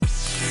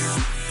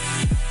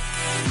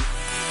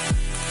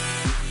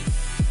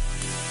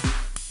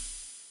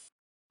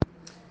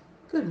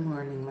Good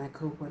morning, my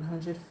Cope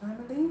 100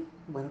 family.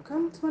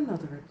 Welcome to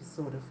another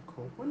episode of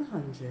Cope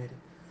 100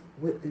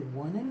 with the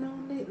one and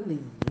only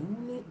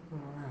Leonie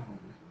Brown.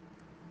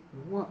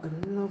 What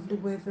a lovely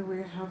weather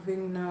we're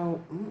having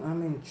now.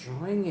 I'm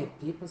enjoying it.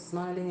 People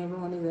smiling,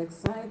 everyone is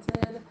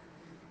excited.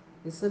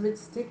 It's a bit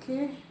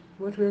sticky,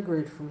 but we're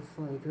grateful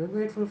for it. We're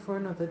grateful for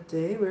another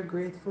day. We're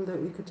grateful that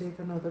we could take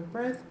another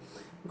breath.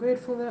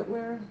 Grateful that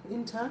we're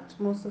intact,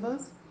 most of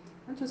us.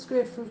 I'm just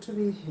grateful to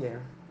be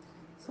here.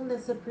 So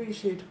let's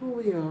appreciate who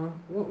we are,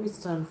 what we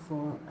stand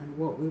for, and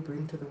what we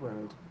bring to the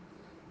world.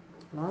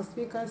 Last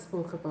week I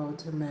spoke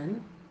about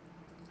men,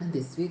 and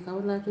this week I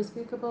would like to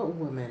speak about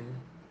women.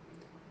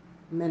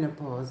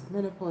 Menopause.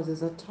 Menopause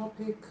is a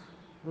topic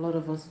a lot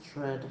of us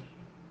dread.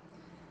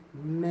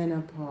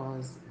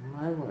 Menopause,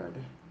 my word.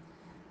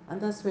 And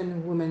that's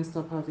when women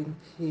stop having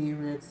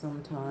periods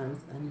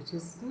sometimes, and it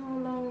is no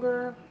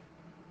longer,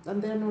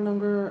 and they're no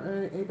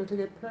longer able to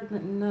get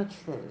pregnant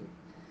naturally.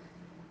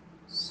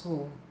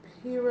 So,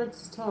 periods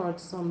start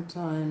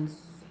sometimes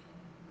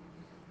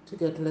to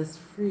get less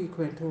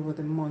frequent over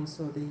the months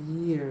or the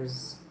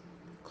years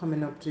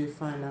coming up to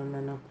final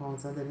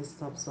menopause, and then it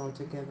stops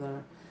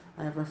altogether.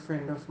 I have a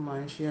friend of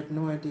mine, she had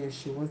no idea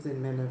she was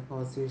in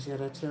menopause. She had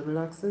a terrible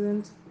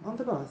accident on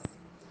the bus,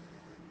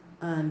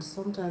 and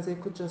sometimes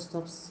it could just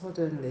stop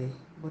suddenly.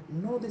 But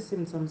know the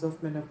symptoms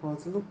of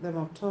menopause, look them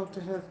up, talk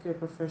to healthcare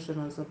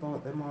professionals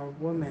about them or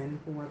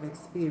women who have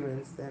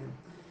experienced them.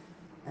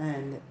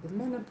 And the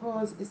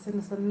menopause is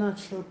a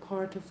natural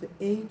part of the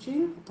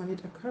aging, and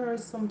it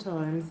occurs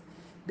sometimes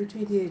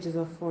between the ages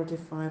of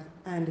 45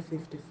 and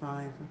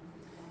 55.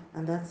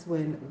 And that's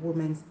when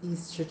women's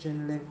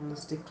estrogen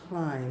levels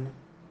decline.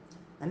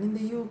 And in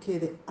the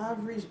UK, the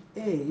average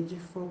age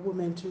for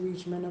women to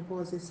reach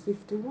menopause is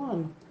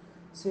 51.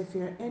 So if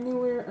you're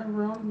anywhere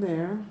around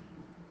there,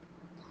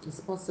 it's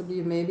possible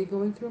you may be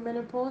going through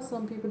menopause.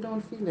 Some people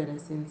don't feel any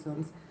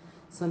symptoms.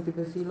 Some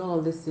people feel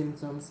all the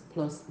symptoms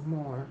plus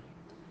more.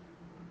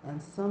 And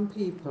some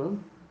people,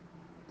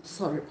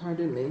 sorry,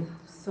 pardon me,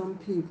 some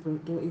people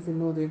don't even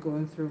know they're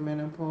going through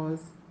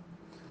menopause.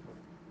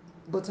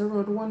 But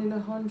around 1 in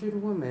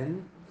 100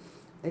 women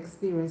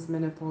experience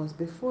menopause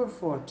before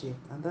 40,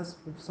 and that's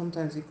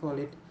sometimes we call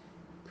it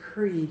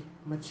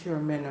premature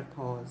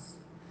menopause.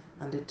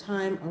 And the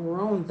time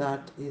around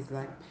that is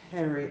like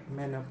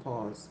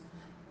perimenopause,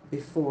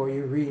 before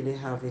you really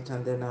have it,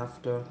 and then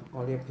after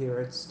all your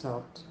periods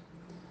stopped.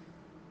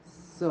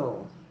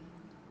 So,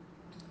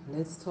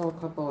 let's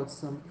talk about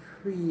some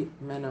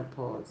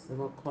pre-menopause.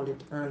 We'll call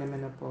it early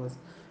menopause.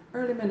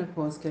 Early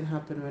menopause can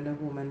happen when a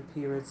woman's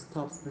period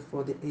stops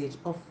before the age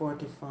of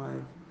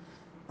 45,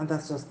 and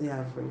that's just the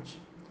average.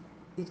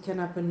 It can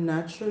happen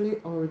naturally,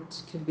 or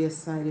it can be a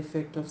side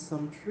effect of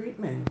some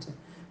treatment.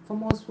 For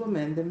most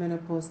women, the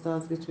menopause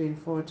starts between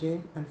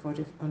 40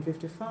 and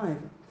 55.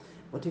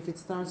 But if it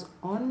starts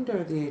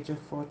under the age of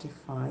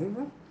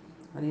 45,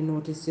 and you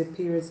notice your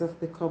periods have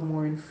become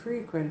more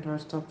infrequent or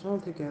stopped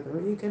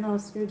altogether, you can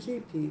ask your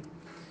GP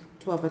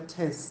to have a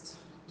test,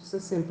 just a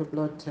simple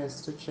blood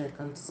test to check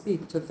and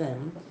speak to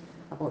them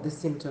about the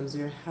symptoms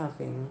you're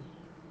having.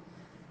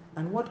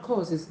 And what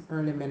causes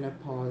early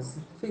menopause?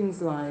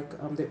 Things like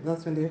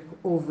that's when the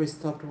ovaries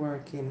stopped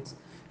working.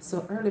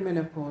 So early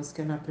menopause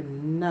can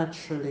happen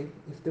naturally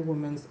if the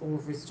woman's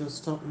ovaries just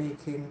stop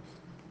making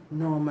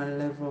normal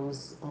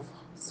levels of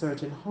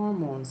certain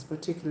hormones,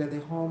 particularly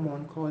the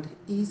hormone called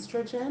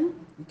estrogen.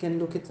 You can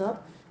look it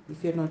up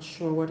if you're not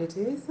sure what it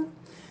is.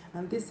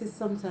 And this is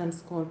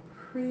sometimes called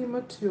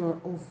premature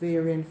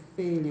ovarian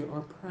failure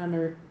or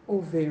primary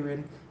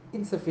ovarian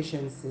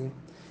insufficiency.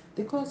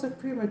 The cause of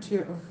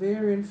premature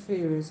ovarian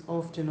failure is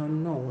often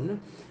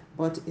unknown,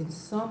 but in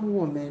some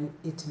women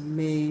it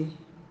may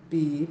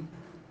be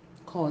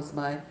caused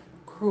by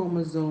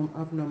chromosome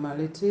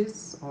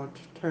abnormalities or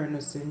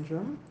Turner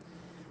syndrome,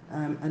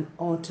 an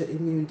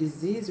autoimmune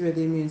disease where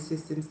the immune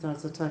system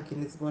starts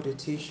attacking its body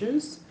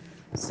tissues,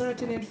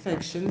 certain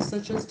infections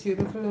such as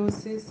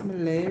tuberculosis,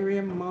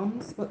 malaria,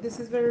 mumps, but this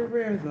is very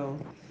rare though.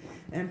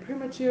 And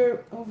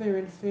premature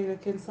ovarian failure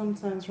can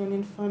sometimes run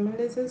in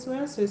families as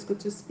well, so it's good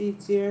to speak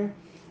to your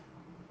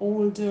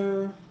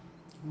older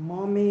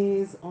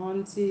mommies,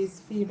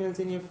 aunties, females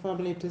in your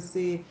family to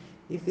see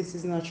if this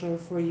is natural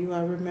for you.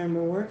 I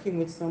remember working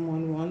with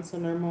someone once,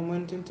 and her mom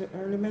went into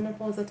early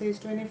menopause at age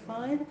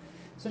 25.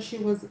 So she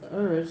was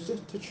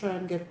urged to try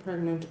and get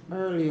pregnant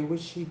earlier,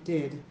 which she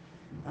did.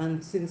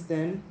 And since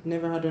then,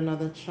 never had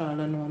another child.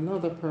 I know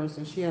another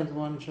person, she has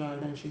one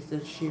child, and she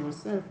said she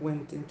herself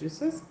went into.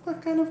 So it's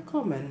quite kind of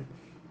common.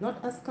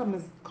 Not as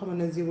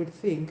common as you would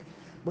think,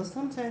 but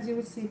sometimes you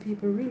would see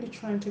people really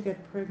trying to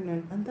get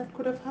pregnant, and that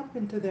could have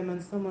happened to them,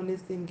 and someone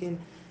is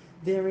thinking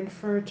they're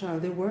infertile.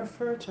 They were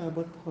fertile,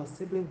 but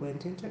possibly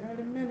went into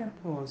early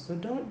menopause. So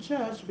don't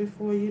judge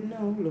before you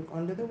know. Look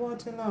under the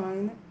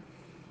waterline.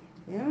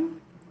 Yeah?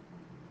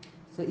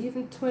 So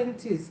even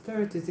 20s,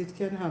 30s, it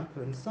can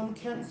happen. Some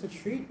cancer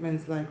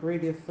treatments like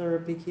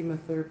radiotherapy,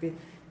 chemotherapy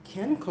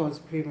can cause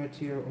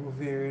premature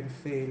ovarian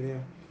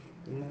failure,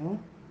 you know.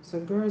 So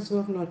girls who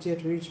have not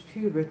yet reached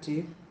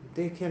puberty,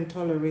 they can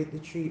tolerate the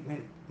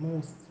treatment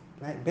most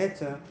like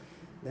better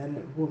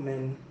than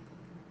women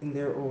in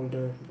their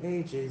older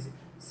ages.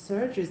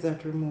 Surgeries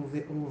that remove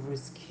the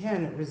ovaries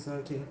can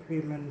result in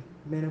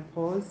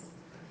premenopause,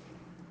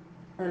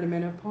 early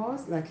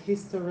menopause, like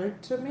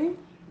hysterectomy.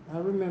 I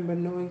remember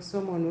knowing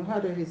someone who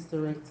had a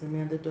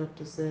hysterectomy, and the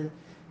doctor said,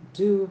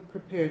 "Do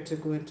prepare to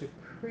go into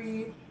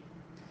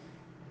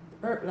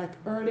like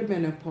early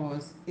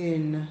menopause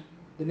in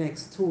the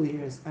next 2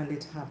 years," and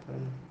it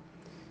happened.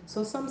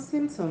 So some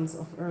symptoms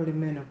of early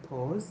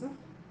menopause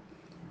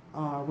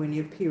are when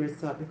your periods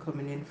start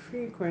becoming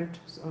infrequent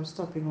or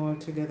stopping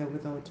altogether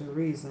without a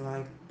reason,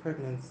 like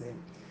pregnancy.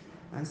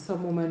 And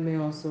some women may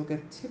also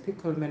get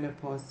typical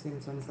menopause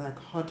symptoms like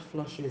hot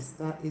flushes,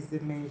 that is the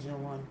major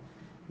one,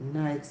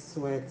 night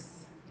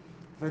sweats,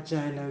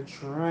 vaginal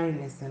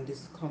dryness, and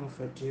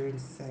discomfort during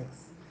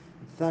sex.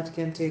 That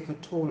can take a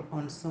toll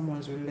on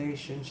someone's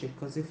relationship,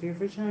 because if your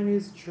vagina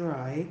is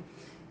dry,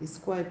 it's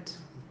quite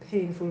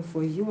painful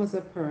for you as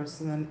a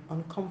person and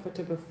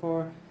uncomfortable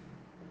for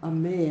a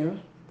male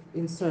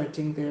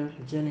inserting their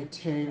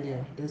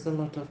genitalia. There's a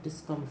lot of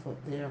discomfort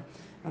there,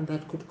 and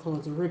that could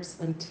cause rips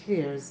and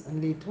tears and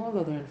lead to all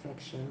other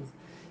infections.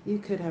 You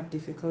could have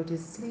difficulty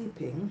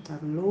sleeping,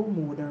 have low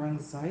mood or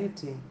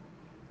anxiety,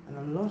 and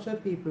a lot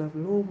of people have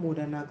low mood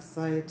and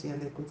anxiety,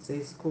 and they could say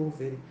it's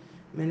COVID.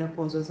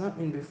 Menopause was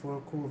happening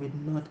before COVID.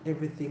 Not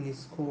everything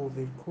is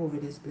COVID.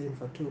 COVID is blamed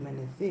for too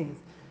many things.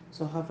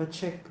 So have a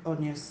check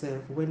on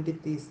yourself. When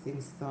did these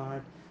things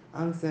start?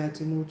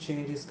 Anxiety, mood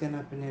changes can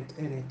happen at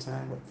any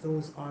time, but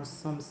those are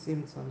some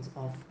symptoms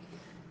of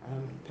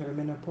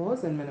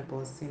perimenopause and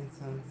menopause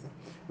symptoms.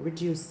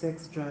 Reduced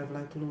sex drive,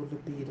 like low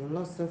libido.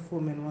 Lots of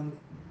women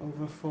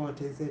over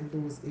 40s, they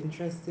lose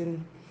interest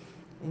in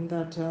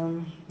that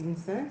in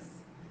sex,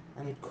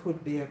 and it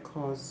could be a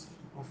cause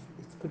of,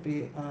 it could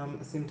be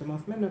a symptom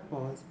of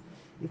menopause.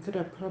 You could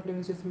have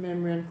problems with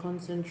memory and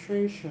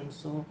concentration.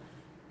 So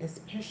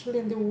especially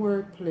in the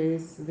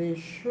workplace, they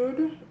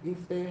should,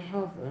 if they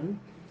haven't,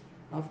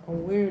 of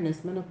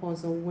awareness,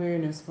 menopause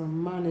awareness for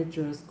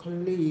managers,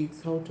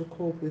 colleagues, how to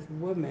cope with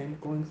women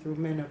going through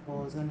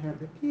menopause, and help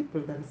the people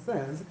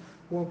themselves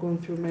who are going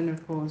through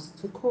menopause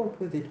to cope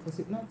with it, because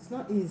it's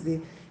not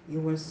easy. You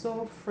were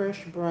so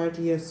fresh, bright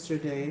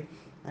yesterday,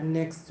 and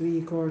next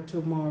week or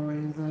tomorrow,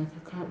 it's like,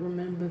 I can't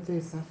remember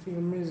this, I feel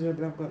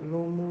miserable, I've got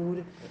low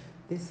mood,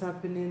 this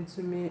happening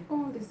to me.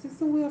 Oh, this is,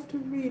 so we have to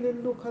really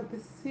look at the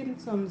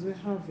symptoms we're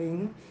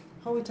having,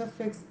 how it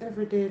affects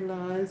everyday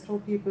lives, how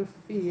people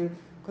feel,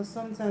 because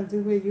sometimes the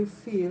way you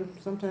feel,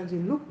 sometimes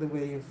you look the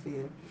way you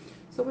feel.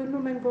 So when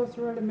women go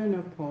through early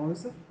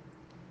menopause,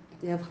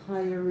 they have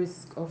higher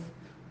risk of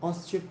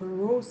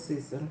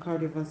osteoporosis and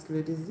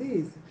cardiovascular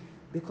disease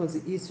because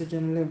the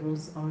estrogen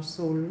levels are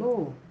so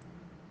low.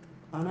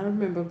 And I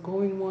remember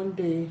going one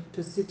day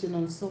to sit in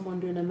on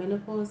someone doing a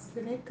menopause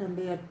clinic, and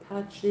they had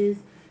patches.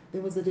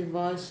 There was a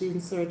device she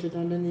inserted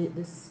underneath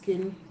the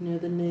skin near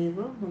the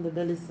navel on the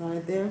belly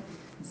side there.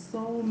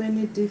 So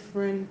many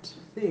different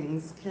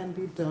things can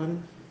be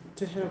done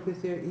to help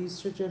with your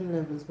estrogen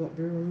levels. But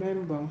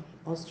remember,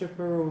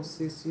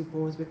 osteoporosis, you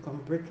bones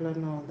become brittle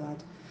and all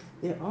that.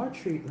 There are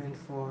treatment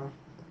for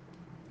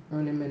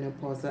early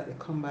menopause, like the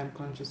combined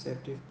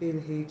contraceptive pill,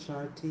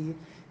 HRT.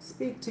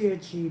 Speak to your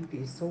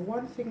GP. So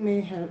one thing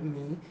may help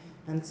me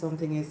and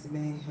something else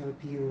may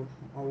help you.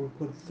 Or we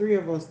put 3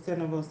 of us,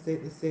 10 of us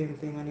take the same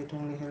thing and it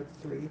only helps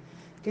three.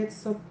 Get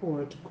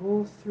support.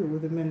 Go through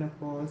the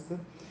menopause.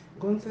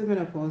 Going through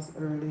menopause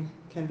early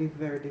can be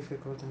very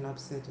difficult and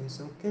upsetting.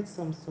 So get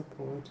some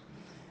support.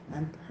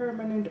 And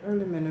permanent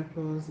early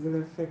menopause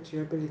will affect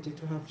your ability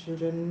to have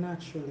children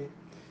naturally.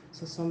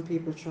 So some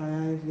people try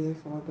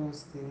IVF, all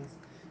those things.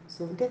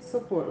 So get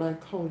support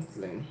like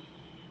counseling.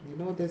 You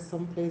know, there's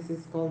some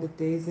places called the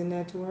Daisy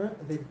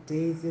Network. The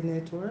Daisy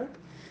Network.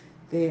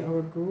 They are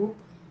a group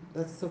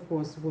that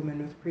supports women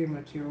with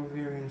premature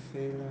ovarian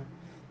failure.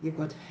 You've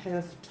got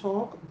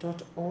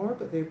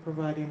healthtalk.org. They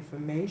provide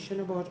information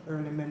about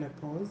early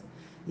menopause,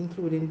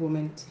 including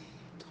women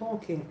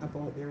talking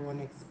about their own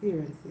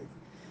experiences.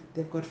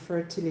 They've got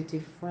Fertility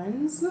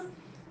Friends,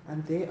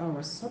 and they are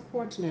a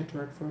support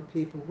network for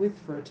people with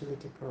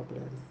fertility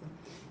problems.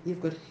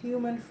 You've got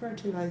Human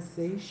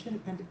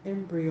Fertilization and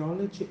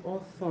Embryology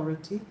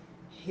Authority,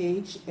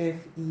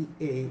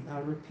 HFEA.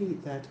 I'll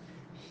repeat that: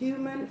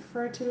 Human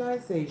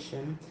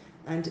Fertilization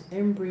and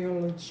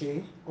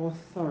Embryology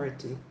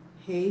Authority,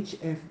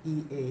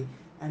 HFEA,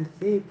 and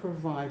they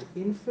provide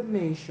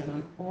information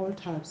on all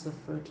types of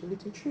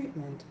fertility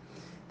treatment.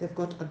 They've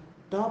got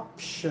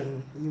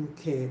Adoption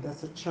UK,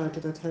 that's a charter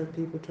that helps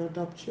people to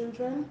adopt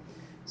children.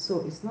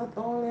 So it's not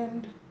all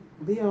and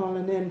be all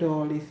and end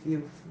all if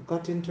you've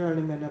got into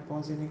early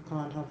menopause and you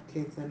can't have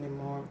kids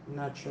anymore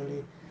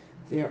naturally.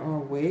 There are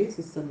ways,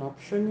 it's an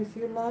option if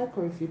you like,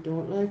 or if you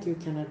don't like, you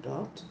can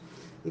adopt.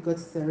 You got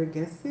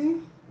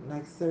surrogacy,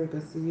 like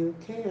Surrogacy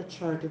UK, a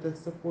charter that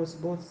supports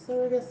both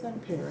surrogates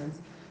and parents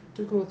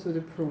to go through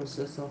the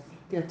process of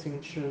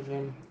getting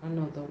children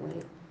another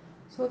way.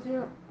 So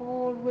there are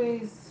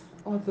always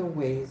other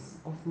ways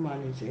of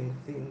managing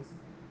things.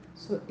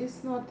 So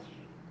it's not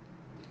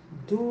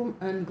doom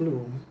and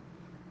gloom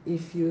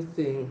if you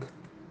think,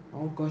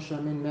 oh gosh,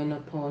 I'm in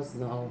menopause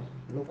now,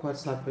 look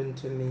what's happened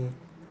to me,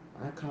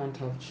 I can't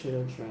have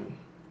children.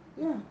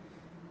 Yeah,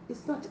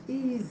 it's not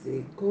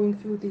easy going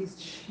through these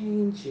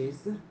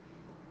changes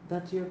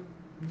that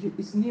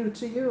it's new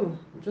to you.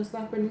 Just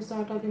like when you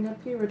start having a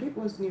period, it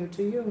was new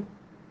to you.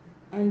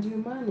 And you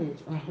manage.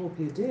 I hope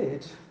you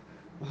did.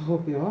 I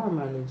hope you are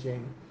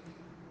managing.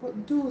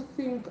 But do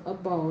think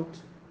about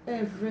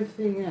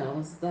everything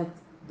else that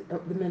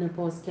the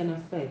menopause can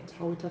affect,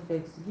 how it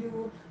affects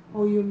you,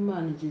 how you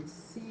manage it.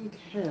 Seek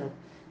help.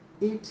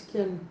 It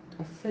can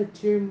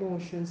affect your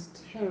emotions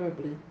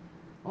terribly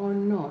or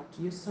not.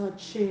 You start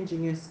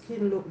changing, your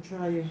skin look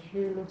dry, your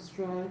hair looks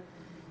dry,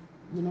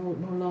 you know,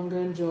 no longer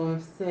enjoy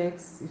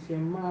sex. If you're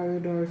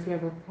married or if you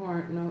have a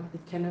partner,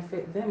 it can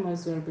affect them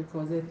as well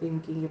because they're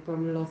thinking you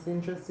probably lost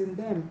interest in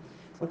them.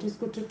 But it's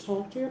good to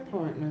talk to your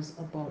partners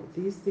about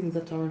these things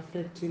that are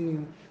affecting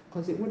you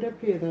because it would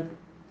appear that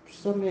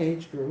some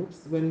age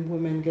groups, when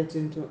women get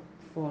into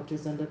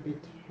 40s and a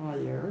bit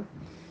higher,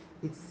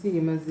 it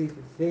seems as if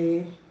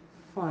they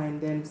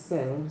find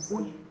themselves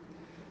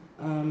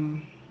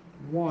um,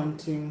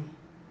 wanting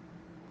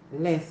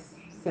less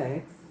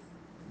sex,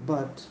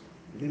 but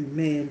the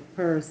male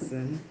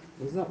person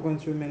who's not going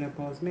through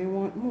menopause may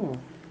want more.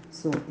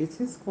 So it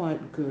is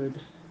quite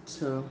good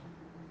to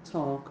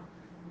talk,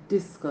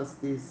 discuss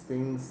these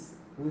things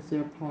with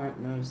your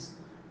partners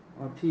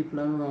or people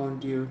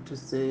around you to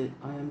say,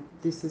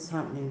 this is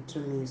happening to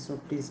me, so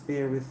please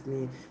bear with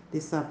me.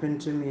 This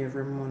happened to me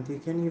every month. You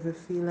can even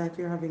feel like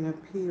you're having a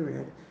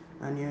period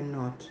and you're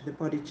not. The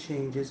body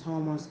changes,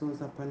 hormones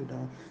goes up and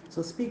down.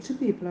 So speak to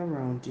people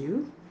around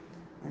you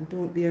and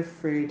don't be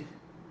afraid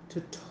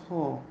to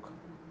talk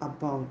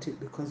about it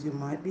because you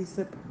might be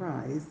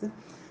surprised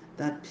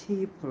that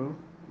people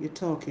you're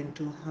talking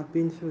to have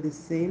been through the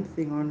same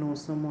thing or know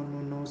someone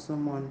who knows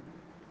someone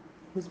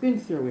who's been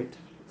through it.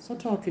 So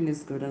talking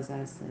is good, as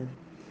I said.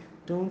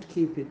 Don't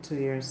keep it to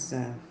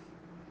yourself.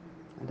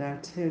 And I'll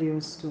tell you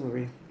a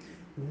story.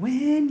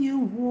 When you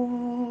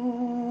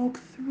walk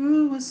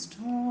through a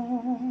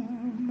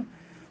storm,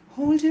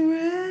 hold your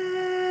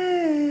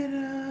head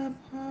up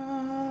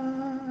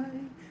high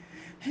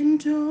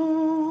and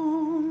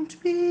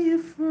don't be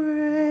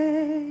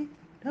afraid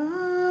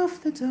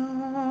of the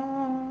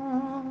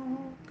dark.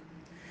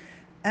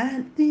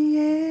 At the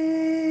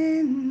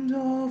end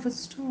of a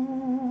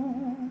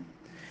storm,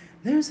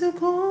 there's a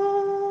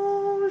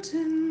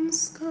golden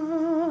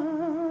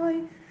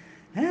sky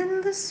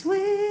and the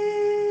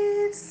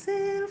sweet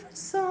silver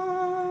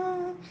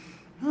song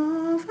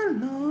of a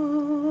lark.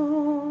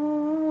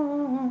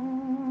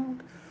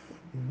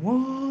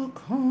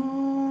 Walk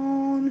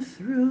on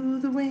through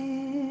the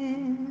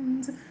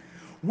wind,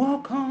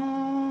 walk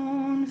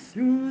on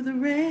through the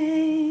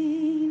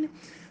rain,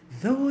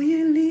 though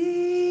your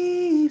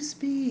leaves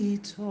be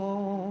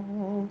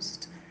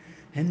tossed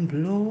and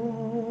blown.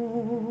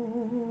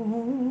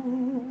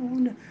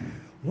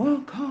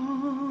 Walk on,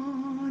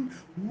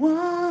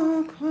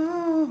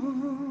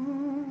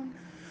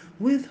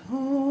 with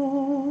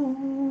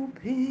hope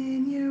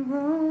in your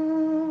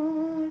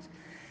heart,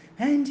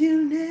 and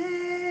you'll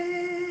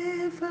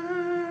never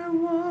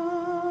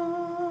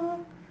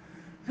walk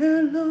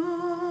alone.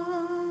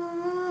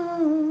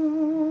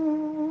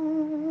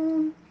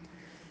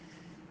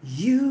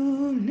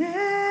 You'll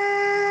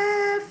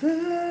never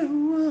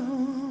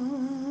walk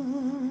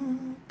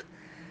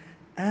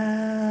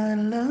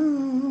alone.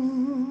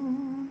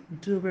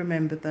 Do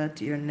remember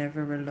that you're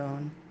never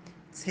alone.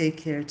 Take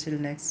care till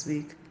next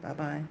week. Bye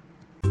bye.